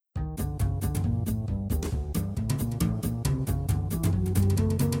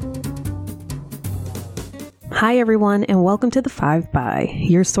Hi everyone, and welcome to the 5 by,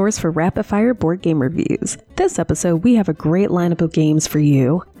 your source for rapid-fire board game reviews. This episode, we have a great lineup of games for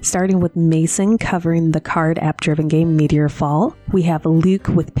you, starting with Mason covering the card app-driven game Meteorfall. We have Luke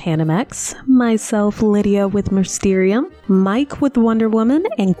with Panamax, myself, Lydia with Mysterium, Mike with Wonder Woman,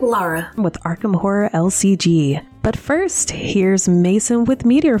 and Lara with Arkham Horror LCG. But first, here's Mason with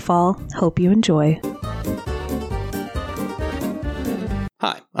Meteorfall. Hope you enjoy.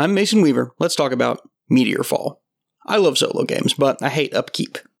 Hi, I'm Mason Weaver. Let's talk about Meteorfall. I love solo games, but I hate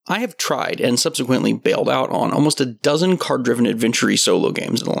upkeep. I have tried and subsequently bailed out on almost a dozen card-driven adventure solo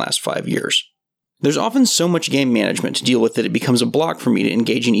games in the last 5 years. There's often so much game management to deal with that it becomes a block for me to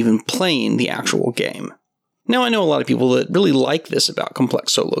engage in even playing the actual game. Now I know a lot of people that really like this about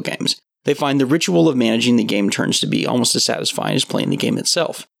complex solo games. They find the ritual of managing the game turns to be almost as satisfying as playing the game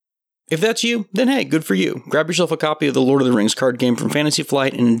itself. If that's you, then hey, good for you. Grab yourself a copy of the Lord of the Rings card game from Fantasy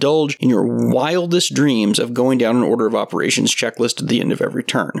Flight and indulge in your wildest dreams of going down an order of operations checklist at the end of every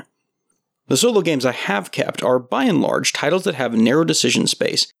turn. The solo games I have kept are, by and large, titles that have narrow decision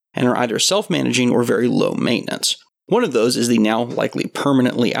space and are either self-managing or very low maintenance. One of those is the now likely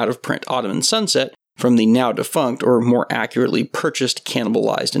permanently out-of-print Autumn Sunset from the now defunct, or more accurately purchased,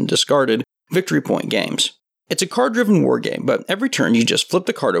 cannibalized, and discarded Victory Point Games. It's a card-driven war game, but every turn you just flip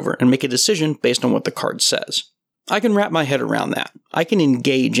the card over and make a decision based on what the card says. I can wrap my head around that. I can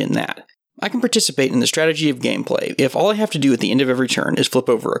engage in that. I can participate in the strategy of gameplay if all I have to do at the end of every turn is flip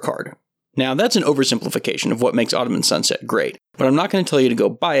over a card. Now, that's an oversimplification of what makes Autumn Sunset great, but I'm not going to tell you to go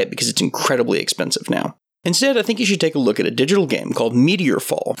buy it because it's incredibly expensive now. Instead, I think you should take a look at a digital game called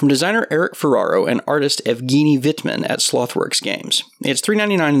Meteorfall from designer Eric Ferraro and artist Evgeny Vitman at Slothworks Games. It's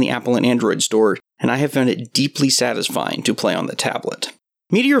 $3.99 in the Apple and Android store, and I have found it deeply satisfying to play on the tablet.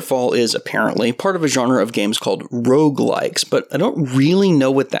 Meteorfall is apparently part of a genre of games called roguelikes, but I don't really know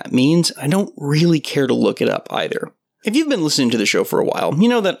what that means. I don't really care to look it up either. If you've been listening to the show for a while, you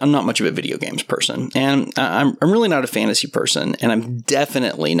know that I'm not much of a video games person, and I'm really not a fantasy person, and I'm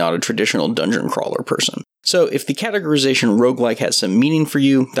definitely not a traditional dungeon crawler person. So if the categorization roguelike has some meaning for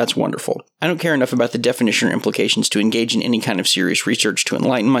you, that's wonderful. I don't care enough about the definition or implications to engage in any kind of serious research to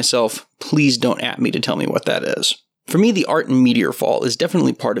enlighten myself. Please don't at me to tell me what that is. For me, the art in Meteorfall is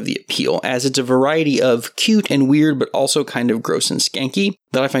definitely part of the appeal, as it's a variety of cute and weird but also kind of gross and skanky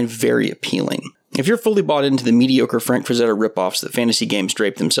that I find very appealing. If you're fully bought into the mediocre Frank Frazetta ripoffs that fantasy games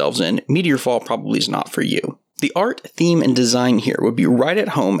drape themselves in, Meteorfall probably is not for you. The art, theme, and design here would be right at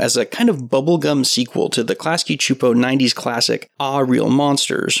home as a kind of bubblegum sequel to the Klasky Csupo 90s classic Ah, Real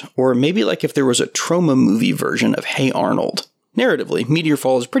Monsters, or maybe like if there was a Troma movie version of Hey Arnold. Narratively,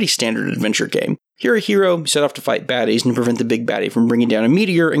 Meteorfall is a pretty standard adventure game. You're a hero, you set off to fight baddies and prevent the big baddie from bringing down a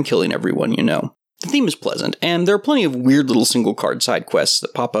meteor and killing everyone you know. The theme is pleasant, and there are plenty of weird little single-card side quests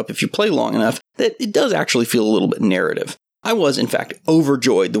that pop up if you play long enough that it does actually feel a little bit narrative. I was, in fact,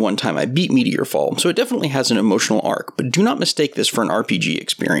 overjoyed the one time I beat Meteorfall, so it definitely has an emotional arc, but do not mistake this for an RPG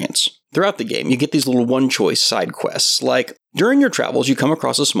experience. Throughout the game, you get these little one-choice side quests, like, during your travels you come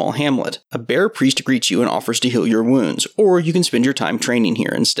across a small hamlet. A bear priest greets you and offers to heal your wounds, or you can spend your time training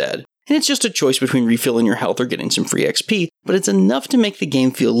here instead. And it's just a choice between refilling your health or getting some free XP, but it's enough to make the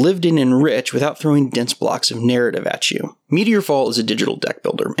game feel lived in and rich without throwing dense blocks of narrative at you. Meteorfall is a digital deck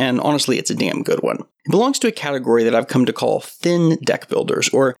builder, and honestly it's a damn good one. It belongs to a category that I've come to call thin deck builders,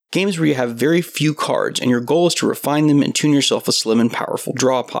 or games where you have very few cards and your goal is to refine them and tune yourself a slim and powerful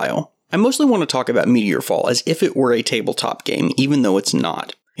draw pile. I mostly want to talk about Meteorfall as if it were a tabletop game, even though it's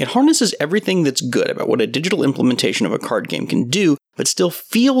not. It harnesses everything that's good about what a digital implementation of a card game can do, but still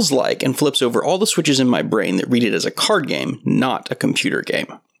feels like and flips over all the switches in my brain that read it as a card game, not a computer game.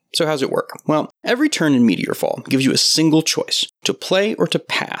 So how's it work? Well, every turn in Meteorfall gives you a single choice, to play or to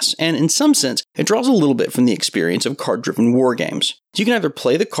pass, and in some sense, it draws a little bit from the experience of card-driven war games. So you can either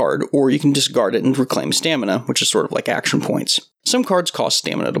play the card, or you can discard it and reclaim stamina, which is sort of like action points. Some cards cost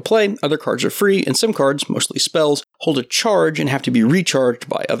stamina to play, other cards are free, and some cards, mostly spells, hold a charge and have to be recharged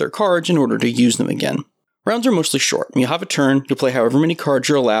by other cards in order to use them again. Rounds are mostly short. You'll have a turn, you'll play however many cards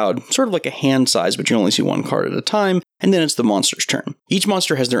you're allowed, sort of like a hand size, but you only see one card at a time, and then it's the monster's turn. Each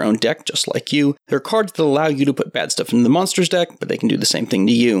monster has their own deck, just like you. There are cards that allow you to put bad stuff into the monster's deck, but they can do the same thing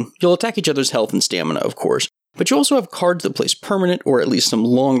to you. You'll attack each other's health and stamina, of course, but you also have cards that place permanent or at least some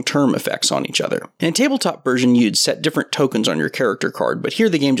long-term effects on each other. In a tabletop version, you'd set different tokens on your character card, but here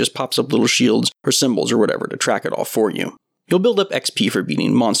the game just pops up little shields or symbols or whatever to track it all for you. You'll build up XP for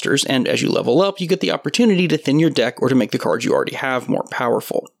beating monsters, and as you level up, you get the opportunity to thin your deck or to make the cards you already have more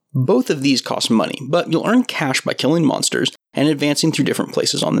powerful. Both of these cost money, but you'll earn cash by killing monsters and advancing through different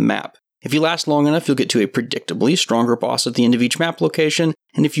places on the map. If you last long enough, you'll get to a predictably stronger boss at the end of each map location,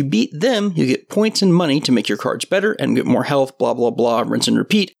 and if you beat them, you get points and money to make your cards better and get more health, blah blah blah, rinse and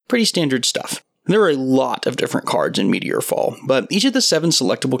repeat. Pretty standard stuff. There are a lot of different cards in Meteorfall, but each of the 7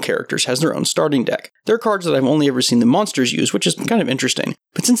 selectable characters has their own starting deck. There are cards that I've only ever seen the monsters use, which is kind of interesting.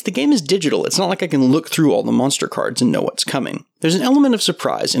 But since the game is digital, it's not like I can look through all the monster cards and know what's coming. There's an element of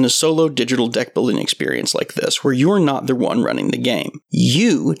surprise in a solo digital deck building experience like this, where you're not the one running the game.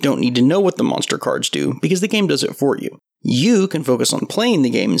 You don't need to know what the monster cards do, because the game does it for you. You can focus on playing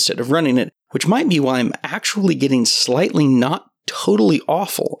the game instead of running it, which might be why I'm actually getting slightly not totally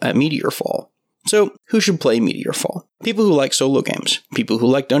awful at Meteorfall. So, who should play Meteorfall? People who like solo games, people who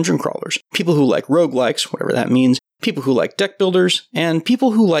like dungeon crawlers, people who like roguelikes, whatever that means, people who like deck builders, and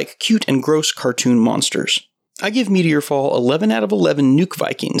people who like cute and gross cartoon monsters. I give Meteorfall 11 out of 11 nuke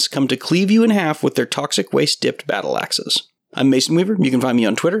Vikings come to cleave you in half with their toxic waste-dipped battle axes. I'm Mason Weaver. You can find me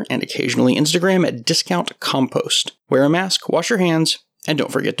on Twitter and occasionally Instagram at Discount Compost. Wear a mask, wash your hands, and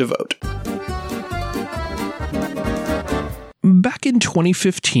don't forget to vote. Back in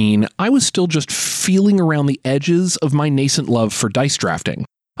 2015, I was still just feeling around the edges of my nascent love for dice drafting.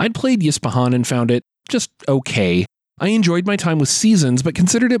 I'd played Yspahan and found it just okay. I enjoyed my time with Seasons, but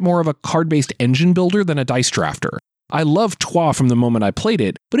considered it more of a card-based engine builder than a dice drafter. I loved Trois from the moment I played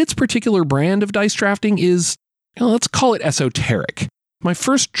it, but its particular brand of dice drafting is, let's call it esoteric. My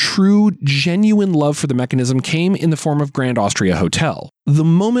first true, genuine love for the mechanism came in the form of Grand Austria Hotel. The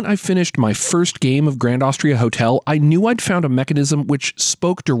moment I finished my first game of Grand Austria Hotel, I knew I'd found a mechanism which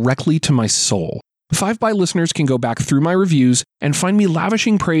spoke directly to my soul. 5 by listeners can go back through my reviews and find me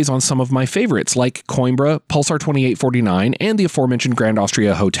lavishing praise on some of my favorites like Coimbra, Pulsar 2849, and the aforementioned Grand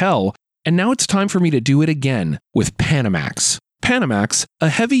Austria Hotel, and now it's time for me to do it again with Panamax. Panamax, a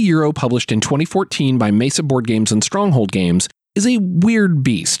heavy Euro published in 2014 by Mesa Board Games and Stronghold Games, is a weird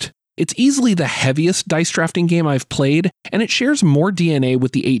beast. It's easily the heaviest dice drafting game I've played, and it shares more DNA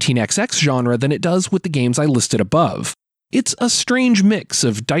with the 18xx genre than it does with the games I listed above. It's a strange mix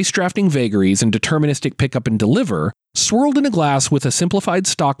of dice drafting vagaries and deterministic pick up and deliver, swirled in a glass with a simplified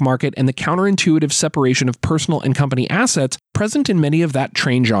stock market and the counterintuitive separation of personal and company assets present in many of that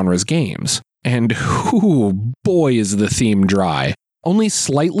train genre's games. And boy is the theme dry. Only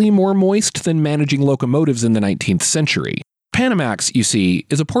slightly more moist than managing locomotives in the 19th century. Panamax, you see,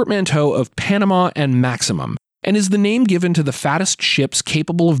 is a portmanteau of Panama and Maximum, and is the name given to the fattest ships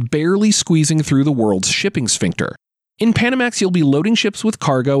capable of barely squeezing through the world's shipping sphincter. In Panamax, you'll be loading ships with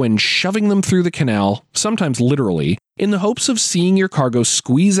cargo and shoving them through the canal, sometimes literally, in the hopes of seeing your cargo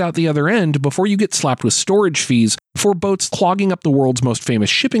squeeze out the other end before you get slapped with storage fees for boats clogging up the world's most famous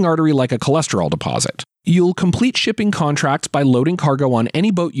shipping artery like a cholesterol deposit. You'll complete shipping contracts by loading cargo on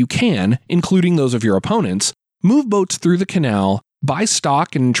any boat you can, including those of your opponents, move boats through the canal, buy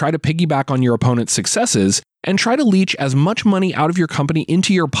stock and try to piggyback on your opponent's successes, and try to leech as much money out of your company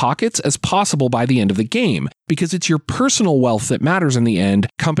into your pockets as possible by the end of the game, because it's your personal wealth that matters in the end,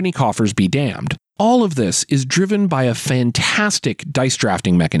 company coffers be damned. All of this is driven by a fantastic dice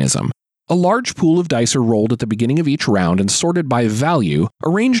drafting mechanism. A large pool of dice are rolled at the beginning of each round and sorted by value,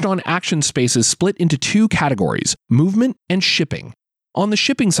 arranged on action spaces split into 2 categories, movement and shipping. On the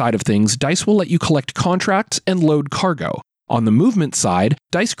shipping side of things, dice will let you collect contracts and load cargo. On the movement side,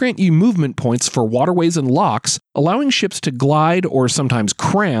 dice grant you movement points for waterways and locks, allowing ships to glide or sometimes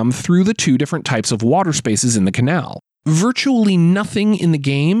cram through the 2 different types of water spaces in the canal. Virtually nothing in the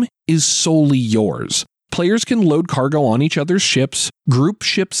game is solely yours. Players can load cargo on each other's ships, group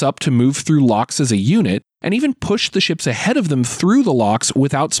ships up to move through locks as a unit, and even push the ships ahead of them through the locks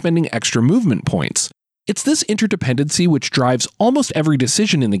without spending extra movement points. It's this interdependency which drives almost every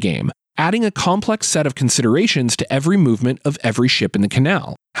decision in the game, adding a complex set of considerations to every movement of every ship in the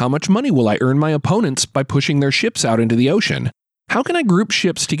canal. How much money will I earn my opponents by pushing their ships out into the ocean? How can I group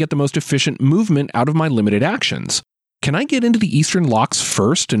ships to get the most efficient movement out of my limited actions? Can I get into the eastern locks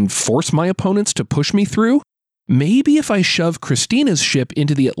first and force my opponents to push me through? Maybe if I shove Christina's ship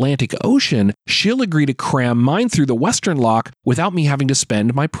into the Atlantic Ocean, she'll agree to cram mine through the western lock without me having to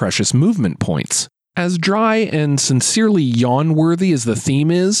spend my precious movement points. As dry and sincerely yawn-worthy as the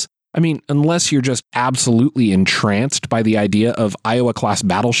theme is, unless you're just absolutely entranced by the idea of Iowa-class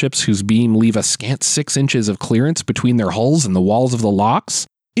battleships whose beam leave a scant 6 inches of clearance between their hulls and the walls of the locks,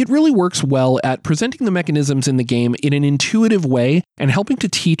 it really works well at presenting the mechanisms in the game in an intuitive way and helping to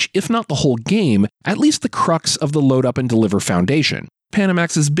teach, if not the whole game, at least the crux of the load up and deliver foundation.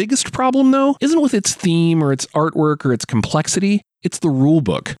 Panamax's biggest problem, though, isn't with its theme or its artwork or its complexity, it's the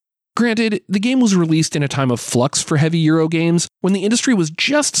rulebook. Granted, the game was released in a time of flux for heavy Euro games, when the industry was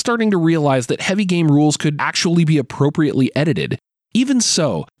just starting to realize that heavy game rules could actually be appropriately edited. Even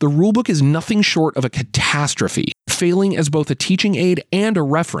so, the rulebook is nothing short of a catastrophe, failing as both a teaching aid and a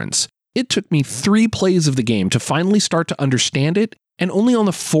reference. It took me 3 plays of the game to finally start to understand it, and only on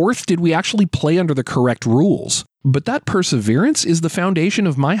the 4th did we actually play under the correct rules. But that perseverance is the foundation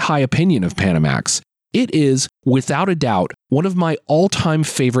of my high opinion of Panamax. It is, without a doubt, one of my all-time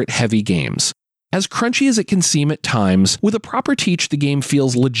favorite heavy games. As crunchy as it can seem at times, with a proper teach the game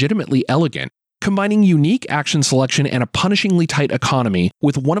feels legitimately elegant, combining unique action selection and a punishingly tight economy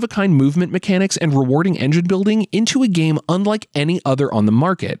with one-of-a-kind movement mechanics and rewarding engine building into a game unlike any other on the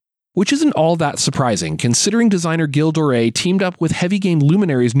market. Which isn't all that surprising, considering designer Gil Doré teamed up with heavy game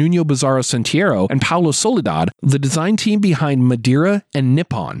luminaries Nuno Bizarro Sentiero and Paulo Soledad, the design team behind Madeira and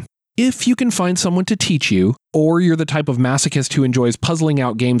Nippon. If you can find someone to teach you, or you're the type of masochist who enjoys puzzling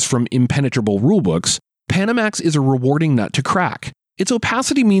out games from impenetrable rulebooks, Panamax is a rewarding nut to crack. Its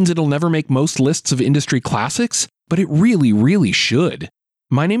opacity means it'll never make most lists of industry classics, but it really, really should.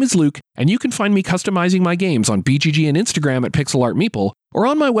 My name is Luke, and you can find me customizing my games on BGG and Instagram at PixelArtMeeple, or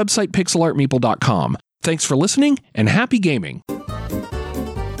on my website pixelartmeeple.com. Thanks for listening, and happy gaming!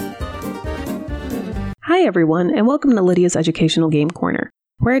 Hi everyone, and welcome to Lydia's Educational Game Corner,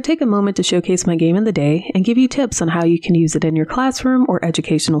 where I take a moment to showcase my game of the day and give you tips on how you can use it in your classroom or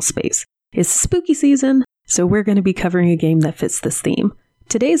educational space. It's spooky season, so we're going to be covering a game that fits this theme.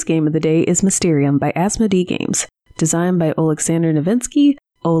 Today's game of the day is Mysterium by Asmodee Games, designed by Alexander Novinsky,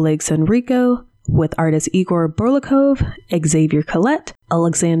 Oleg Senrico, with artists Igor Borlikov, Xavier Collette,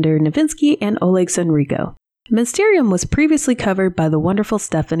 Alexander Novinsky, and Oleg Senrico. Mysterium was previously covered by the wonderful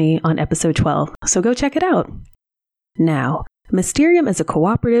Stephanie on episode 12, so go check it out. Now, Mysterium is a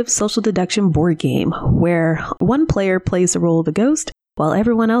cooperative social deduction board game where one player plays the role of a ghost, while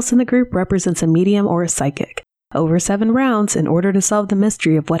everyone else in the group represents a medium or a psychic. Over 7 rounds, in order to solve the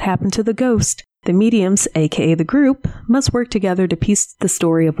mystery of what happened to the ghost, the mediums, aka the group, must work together to piece the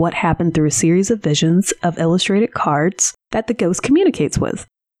story of what happened through a series of visions of illustrated cards that the ghost communicates with.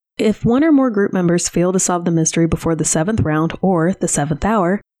 If one or more group members fail to solve the mystery before the 7th round or the 7th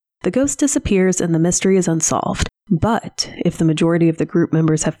hour, the ghost disappears and the mystery is unsolved. But if the majority of the group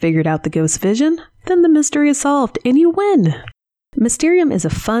members have figured out the ghost's vision, then the mystery is solved and you win! Mysterium is a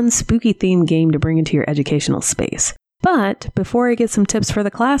fun, spooky themed game to bring into your educational space. But before I get some tips for the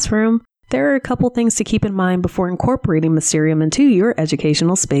classroom, there are a couple things to keep in mind before incorporating Mysterium into your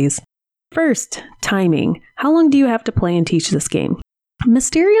educational space. First, timing. How long do you have to play and teach this game?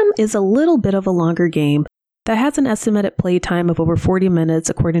 Mysterium is a little bit of a longer game that has an estimated play time of over 40 minutes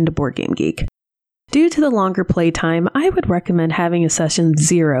according to Board Game Geek. Due to the longer play time, I would recommend having a session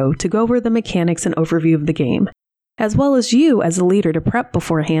 0 to go over the mechanics and overview of the game, as well as you as a leader to prep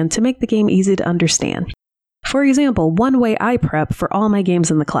beforehand to make the game easy to understand. For example, one way I prep for all my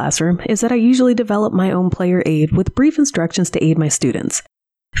games in the classroom is that I usually develop my own player aid with brief instructions to aid my students.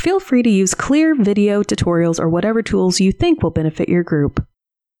 Feel free to use clear video tutorials or whatever tools you think will benefit your group.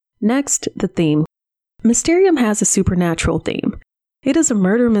 Next, the theme. Mysterium has a supernatural theme. It is a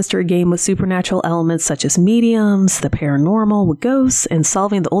murder mystery game with supernatural elements such as mediums, the paranormal with ghosts, and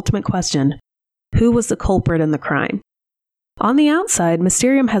solving the ultimate question: who was the culprit in the crime? On the outside,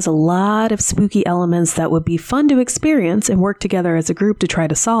 Mysterium has a lot of spooky elements that would be fun to experience and work together as a group to try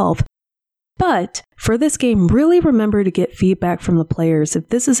to solve. But for this game, really remember to get feedback from the players if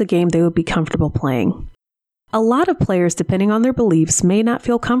this is a game they would be comfortable playing. A lot of players, depending on their beliefs, may not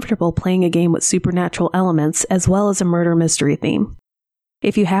feel comfortable playing a game with supernatural elements as well as a murder mystery theme.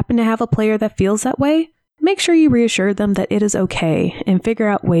 If you happen to have a player that feels that way, make sure you reassure them that it is okay and figure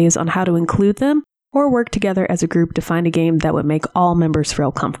out ways on how to include them or work together as a group to find a game that would make all members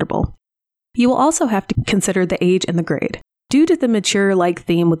feel comfortable. You will also have to consider the age and the grade. Due to the mature-like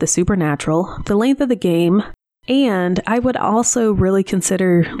theme with the supernatural, the length of the game, and I would also really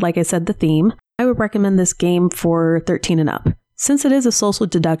consider, like I said, the theme, I would recommend this game for 13 and up. Since it is a social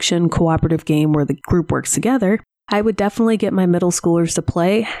deduction cooperative game where the group works together, I would definitely get my middle schoolers to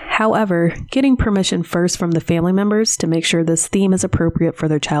play. However, getting permission first from the family members to make sure this theme is appropriate for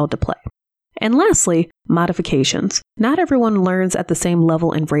their child to play. And lastly, modifications. Not everyone learns at the same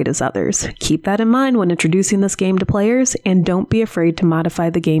level and rate as others. Keep that in mind when introducing this game to players, and don't be afraid to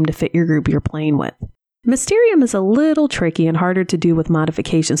modify the game to fit your group you're playing with. Mysterium is a little tricky and harder to do with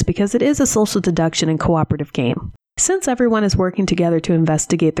modifications because it is a social deduction and cooperative game. Since everyone is working together to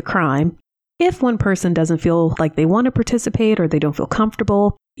investigate the crime, if one person doesn't feel like they want to participate or they don't feel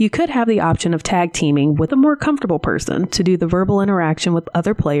comfortable, you could have the option of tag teaming with a more comfortable person to do the verbal interaction with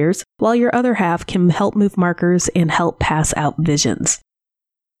other players, while your other half can help move markers and help pass out visions.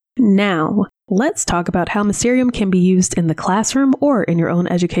 Now, let's talk about how Mysterium can be used in the classroom or in your own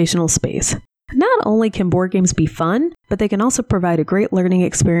educational space. Not only can board games be fun, but they can also provide a great learning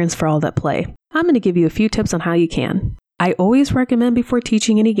experience for all that play. I'm going to give you a few tips on how you can. I always recommend before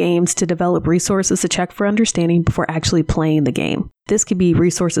teaching any games to develop resources to check for understanding before actually playing the game. This could be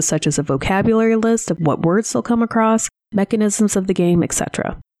resources such as a vocabulary list of what words they'll come across, mechanisms of the game,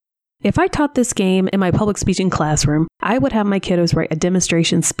 etc. If I taught this game in my public speaking classroom, I would have my kiddos write a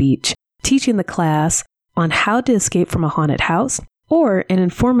demonstration speech, teaching the class on how to escape from a haunted house, or an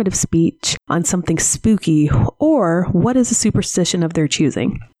informative speech on something spooky, or what is a superstition of their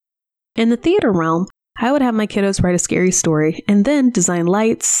choosing. In the theater realm, I would have my kiddos write a scary story and then design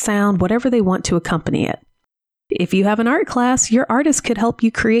lights, sound, whatever they want to accompany it. If you have an art class, your artist could help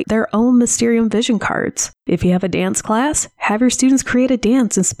you create their own Mysterium vision cards. If you have a dance class, have your students create a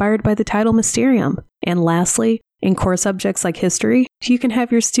dance inspired by the title Mysterium. And lastly, in core subjects like history, you can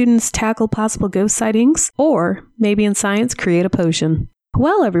have your students tackle possible ghost sightings, or maybe in science, create a potion.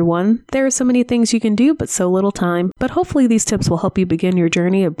 Well, everyone, there are so many things you can do, but so little time. But hopefully these tips will help you begin your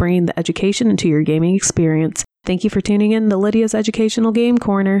journey of bringing the education into your gaming experience. Thank you for tuning in to Lydia's Educational Game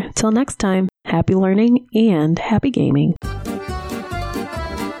Corner. Till next time, happy learning and happy gaming.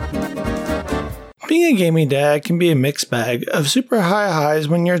 Being a gaming dad can be a mixed bag of super high highs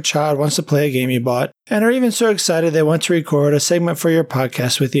when your child wants to play a game you bought and are even so excited they want to record a segment for your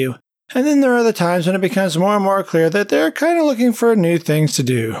podcast with you. And then there are the times when it becomes more and more clear that they're kind of looking for new things to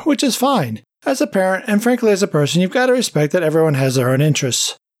do, which is fine. As a parent, and frankly as a person, you've got to respect that everyone has their own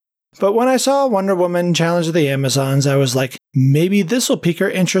interests. But when I saw Wonder Woman Challenge of the Amazons, I was like, maybe this will pique her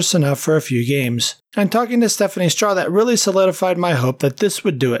interest enough for a few games. And talking to Stephanie Straw, that really solidified my hope that this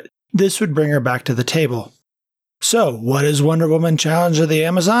would do it. This would bring her back to the table. So, what is Wonder Woman Challenge of the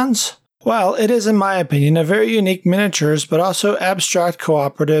Amazons? Well, it is, in my opinion, a very unique miniatures but also abstract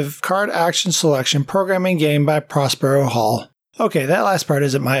cooperative card action selection programming game by Prospero Hall. Okay, that last part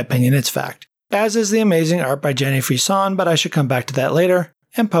isn't my opinion, it's fact. As is the amazing art by Jenny Frison, but I should come back to that later,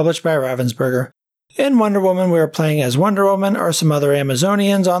 and published by Ravensburger. In Wonder Woman, we are playing as Wonder Woman or some other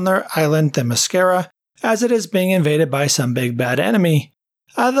Amazonians on their island Themyscira, as it is being invaded by some big bad enemy.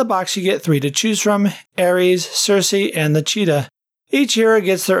 Out of the box you get 3 to choose from, Ares, Circe, and the Cheetah. Each hero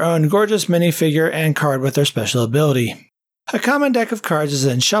gets their own gorgeous minifigure and card with their special ability. A common deck of cards is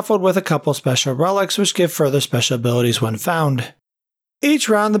then shuffled with a couple special relics which give further special abilities when found. Each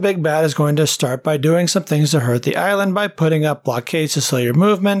round the big bad is going to start by doing some things to hurt the island by putting up blockades to slow your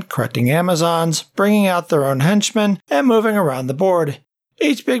movement, correcting Amazons, bringing out their own henchmen, and moving around the board.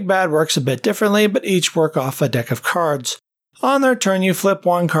 Each big bad works a bit differently, but each work off a deck of cards. On their turn, you flip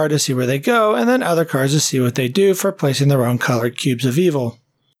one card to see where they go, and then other cards to see what they do for placing their own colored cubes of evil.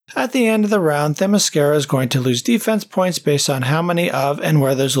 At the end of the round, Themyscira is going to lose defense points based on how many of and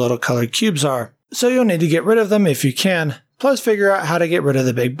where those little colored cubes are, so you'll need to get rid of them if you can, plus figure out how to get rid of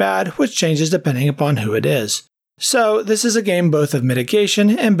the big bad, which changes depending upon who it is. So, this is a game both of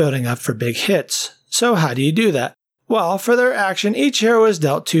mitigation and building up for big hits. So how do you do that? Well, for their action, each hero is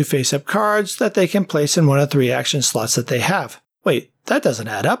dealt 2 face-up cards that they can place in one of 3 action slots that they have. Wait, that doesn't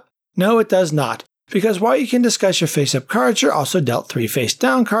add up. No, it does not. Because while you can discuss your face-up cards, you're also dealt 3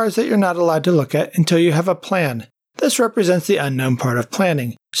 face-down cards that you're not allowed to look at until you have a plan. This represents the unknown part of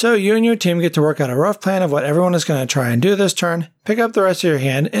planning. So you and your team get to work out a rough plan of what everyone is going to try and do this turn, pick up the rest of your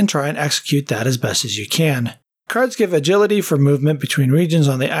hand, and try and execute that as best as you can. Cards give agility for movement between regions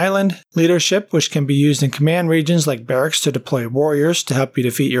on the island, leadership, which can be used in command regions like barracks to deploy warriors to help you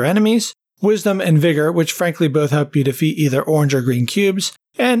defeat your enemies, wisdom and vigor, which frankly both help you defeat either orange or green cubes,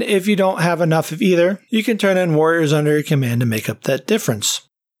 and if you don't have enough of either, you can turn in warriors under your command to make up that difference.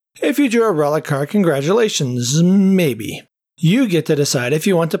 If you drew a relic card, congratulations, maybe. You get to decide if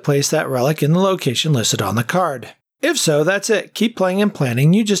you want to place that relic in the location listed on the card. If so, that's it. Keep playing and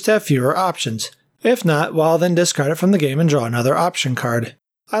planning, you just have fewer options. If not, well then discard it from the game and draw another option card.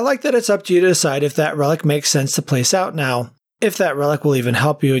 I like that it's up to you to decide if that relic makes sense to place out now, if that relic will even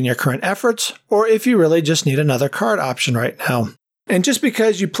help you in your current efforts, or if you really just need another card option right now. And just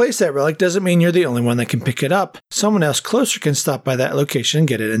because you place that relic doesn't mean you're the only one that can pick it up. Someone else closer can stop by that location and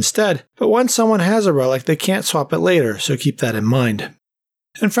get it instead. But once someone has a relic, they can't swap it later, so keep that in mind.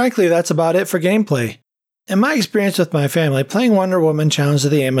 And frankly, that's about it for gameplay. In my experience with my family, playing Wonder Woman Challenge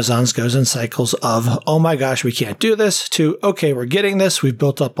of the Amazons goes in cycles of, oh my gosh, we can't do this, to, okay, we're getting this, we've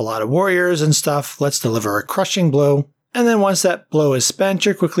built up a lot of warriors and stuff, let's deliver a crushing blow. And then once that blow is spent,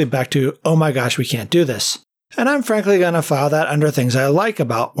 you're quickly back to, oh my gosh, we can't do this. And I'm frankly going to file that under things I like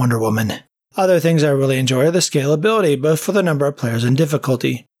about Wonder Woman. Other things I really enjoy are the scalability, both for the number of players and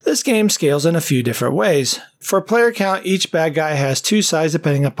difficulty. This game scales in a few different ways. For player count, each bad guy has 2 sides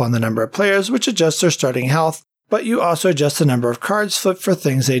depending upon the number of players, which adjusts their starting health, but you also adjust the number of cards flipped for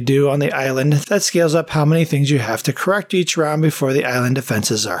things they do on the island that scales up how many things you have to correct each round before the island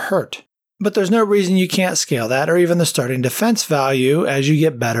defenses are hurt. But there's no reason you can't scale that or even the starting defense value as you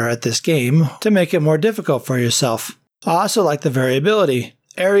get better at this game to make it more difficult for yourself. I also like the variability.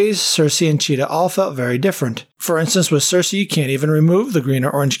 Ares, Cersei, and Cheetah all felt very different. For instance, with Cersei, you can't even remove the green or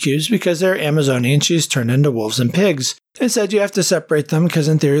orange cubes because they're Amazonian. She's turned into wolves and pigs. Instead, you have to separate them because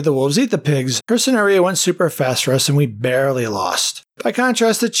in theory the wolves eat the pigs. Her scenario went super fast for us and we barely lost. By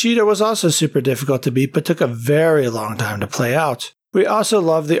contrast, the Cheetah was also super difficult to beat but took a very long time to play out. We also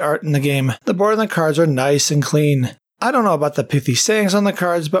love the art in the game. The board and the cards are nice and clean. I don't know about the pithy sayings on the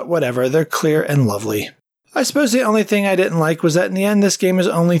cards, but whatever, they're clear and lovely. I suppose the only thing I didn't like was that in the end this game is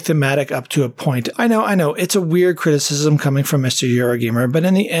only thematic up to a point. I know, it's a weird criticism coming from Mr. Eurogamer, but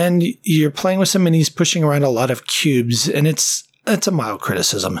in the end you're playing with some minis pushing around a lot of cubes, and it's a mild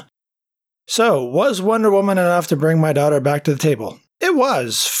criticism. So, was Wonder Woman enough to bring my daughter back to the table? It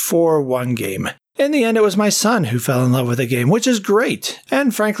was, for one game. In the end it was my son who fell in love with the game, which is great,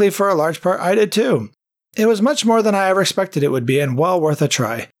 and frankly for a large part I did too. It was much more than I ever expected it would be and well worth a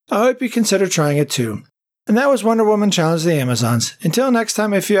try. I hope you consider trying it too. And that was Wonder Woman Challenge the Amazons. Until next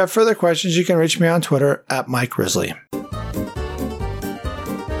time, if you have further questions, you can reach me on Twitter at Mike Risley.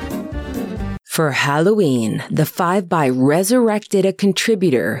 For Halloween, the 5x resurrected a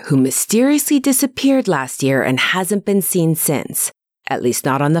contributor who mysteriously disappeared last year and hasn't been seen since. At least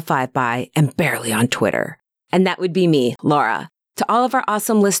not on the 5x and barely on Twitter. And that would be me, Laura. To all of our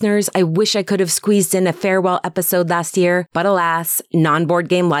awesome listeners, I wish I could have squeezed in a farewell episode last year, but alas, non-board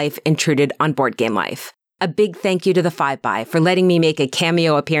game life intruded on board game life. A big thank you to the 5x for letting me make a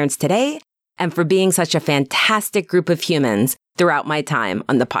cameo appearance today and for being such a fantastic group of humans throughout my time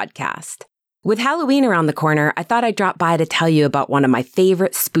on the podcast. With Halloween around the corner, I thought I'd drop by to tell you about one of my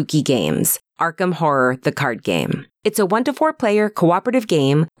favorite spooky games, Arkham Horror, the card game. It's a 1-to-4 player cooperative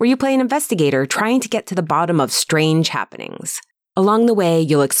game where you play an investigator trying to get to the bottom of strange happenings. Along the way,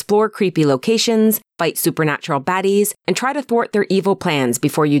 you'll explore creepy locations, fight supernatural baddies, and try to thwart their evil plans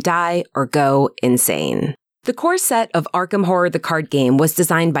before you die or go insane. The core set of Arkham Horror the card game was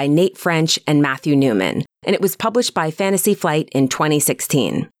designed by Nate French and Matthew Newman, and it was published by Fantasy Flight in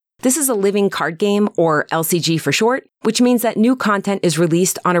 2016. This is a living card game, or LCG for short, which means that new content is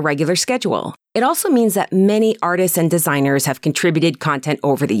released on a regular schedule. It also means that many artists and designers have contributed content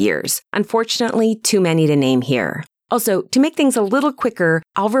over the years. Unfortunately, too many to name here. Also, to make things a little quicker,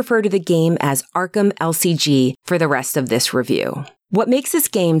 I'll refer to the game as Arkham LCG for the rest of this review. What makes this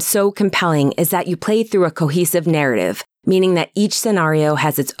game so compelling is that you play through a cohesive narrative, meaning that each scenario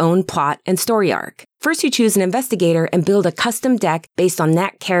has its own plot and story arc. First, you choose an investigator and build a custom deck based on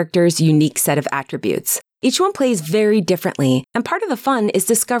that character's unique set of attributes. Each one plays very differently, and part of the fun is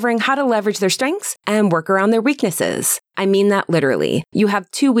discovering how to leverage their strengths and work around their weaknesses. I mean that literally. You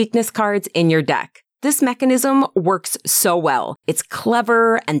have 2 weakness cards in your deck. This mechanism works so well. It's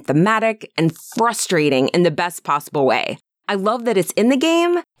clever and thematic and frustrating in the best possible way. I love that it's in the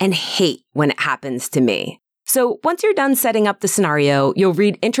game and hate when it happens to me. So once you're done setting up the scenario, you'll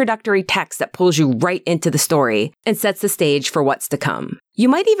read introductory text that pulls you right into the story and sets the stage for what's to come. You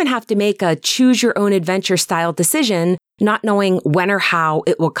might even have to make a choose-your-own-adventure style decision, not knowing when or how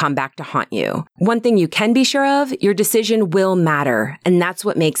it will come back to haunt you. One thing you can be sure of, your decision will matter, and that's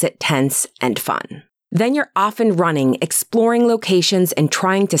what makes it tense and fun. Then you're off and running, exploring locations and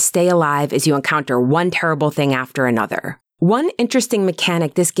trying to stay alive as you encounter one terrible thing after another. One interesting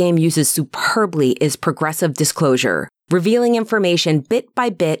mechanic this game uses superbly is progressive disclosure, revealing information bit by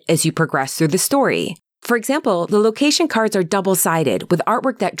bit as you progress through the story. For example, the location cards are double-sided with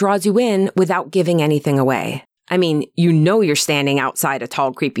artwork that draws you in without giving anything away. I mean, you know you're standing outside a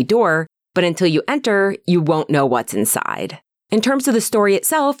tall, creepy door, but until you enter, you won't know what's inside. In terms of the story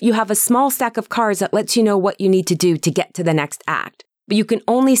itself, you have a small stack of cards that lets you know what you need to do to get to the next act, but you can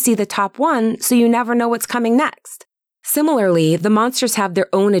only see the top one, so you never know what's coming next. Similarly, the monsters have their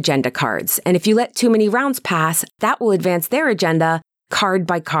own agenda cards, and if you let too many rounds pass, that will advance their agenda card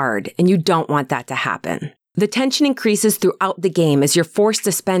by card, and you don't want that to happen. The tension increases throughout the game as you're forced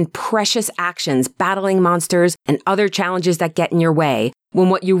to spend precious actions battling monsters and other challenges that get in your way, when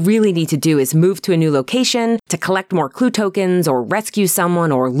what you really need to do is move to a new location to collect more clue tokens or rescue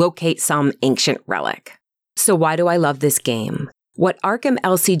someone or locate some ancient relic. So why do I love this game? What Arkham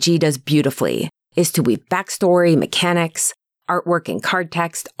LCG does beautifully is to weave backstory, mechanics, artwork, and card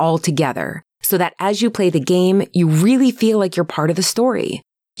text all together, so that as you play the game, you really feel like you're part of the story.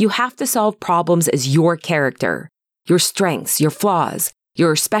 You have to solve problems as your character, your strengths, your flaws,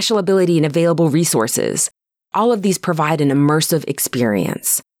 your special ability and available resources. All of these provide an immersive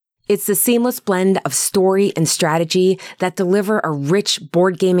experience. It's the seamless blend of story and strategy that deliver a rich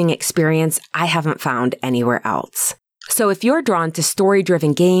board gaming experience I haven't found anywhere else. So if you're drawn to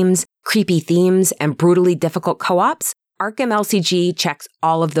story-driven games, creepy themes, and brutally difficult co-ops, Arkham LCG checks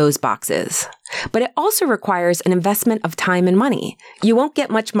all of those boxes. But it also requires an investment of time and money. You won't get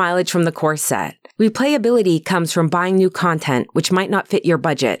much mileage from the core set. Replayability comes from buying new content which might not fit your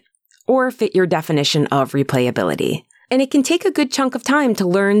budget or fit your definition of replayability. And it can take a good chunk of time to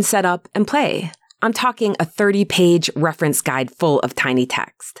learn, set up, and play. I'm talking a 30-page reference guide full of tiny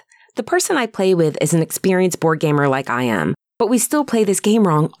text. The person I play with is an experienced board gamer like I am, but we still play this game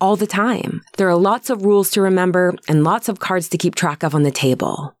wrong all the time. There are lots of rules to remember and lots of cards to keep track of on the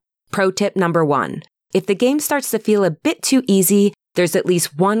table. Pro tip number 1. If the game starts to feel a bit too easy, there's at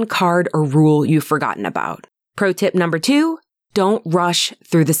least one card or rule you've forgotten about. Pro tip number 2. Don't rush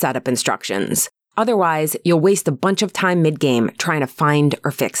through the setup instructions. Otherwise, you'll waste a bunch of time mid-game trying to find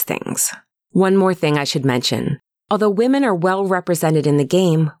or fix things. One more thing I should mention. Although women are well represented in the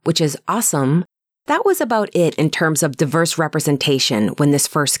game, which is awesome, that was about it in terms of diverse representation when this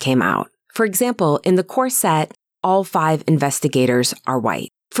first came out. For example, in the core set, all 5 investigators are white.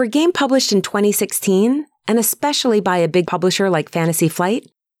 For a game published in 2016, and especially by a big publisher like Fantasy Flight,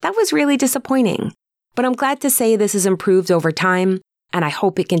 that was really disappointing. But I'm glad to say this has improved over time, and I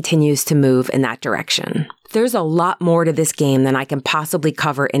hope it continues to move in that direction. There's a lot more to this game than I can possibly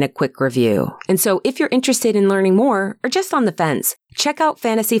cover in a quick review. And so if you're interested in learning more, or just on the fence, check out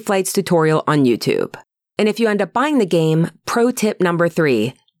Fantasy Flight's tutorial on YouTube. And if you end up buying the game, pro tip number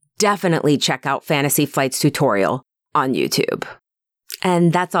 3, definitely check out Fantasy Flight's tutorial on YouTube.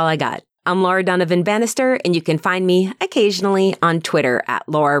 And that's all I got. I'm Laura Donovan Bannister, and you can find me occasionally on Twitter at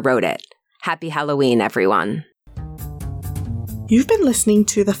Laura Wrote It. Happy Halloween, everyone. You've been listening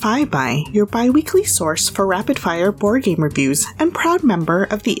to The 5 your bi-weekly source for rapid-fire board game reviews and proud member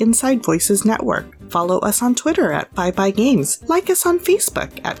of the Inside Voices Network. Follow us on Twitter at 5bygames. Like us on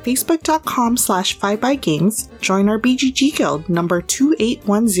Facebook at facebook.com/5bygames. Join our BGG Guild number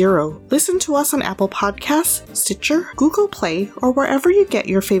 2810. Listen to us on Apple Podcasts, Stitcher, Google Play, or wherever you get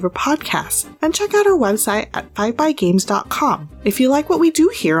your favorite podcasts. And check out our website at 5bygames.com. If you like what we do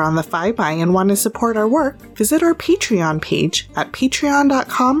here on The 5 and want to support our work, visit our Patreon page at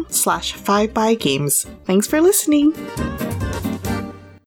patreon.com/5bygames. Thanks for listening.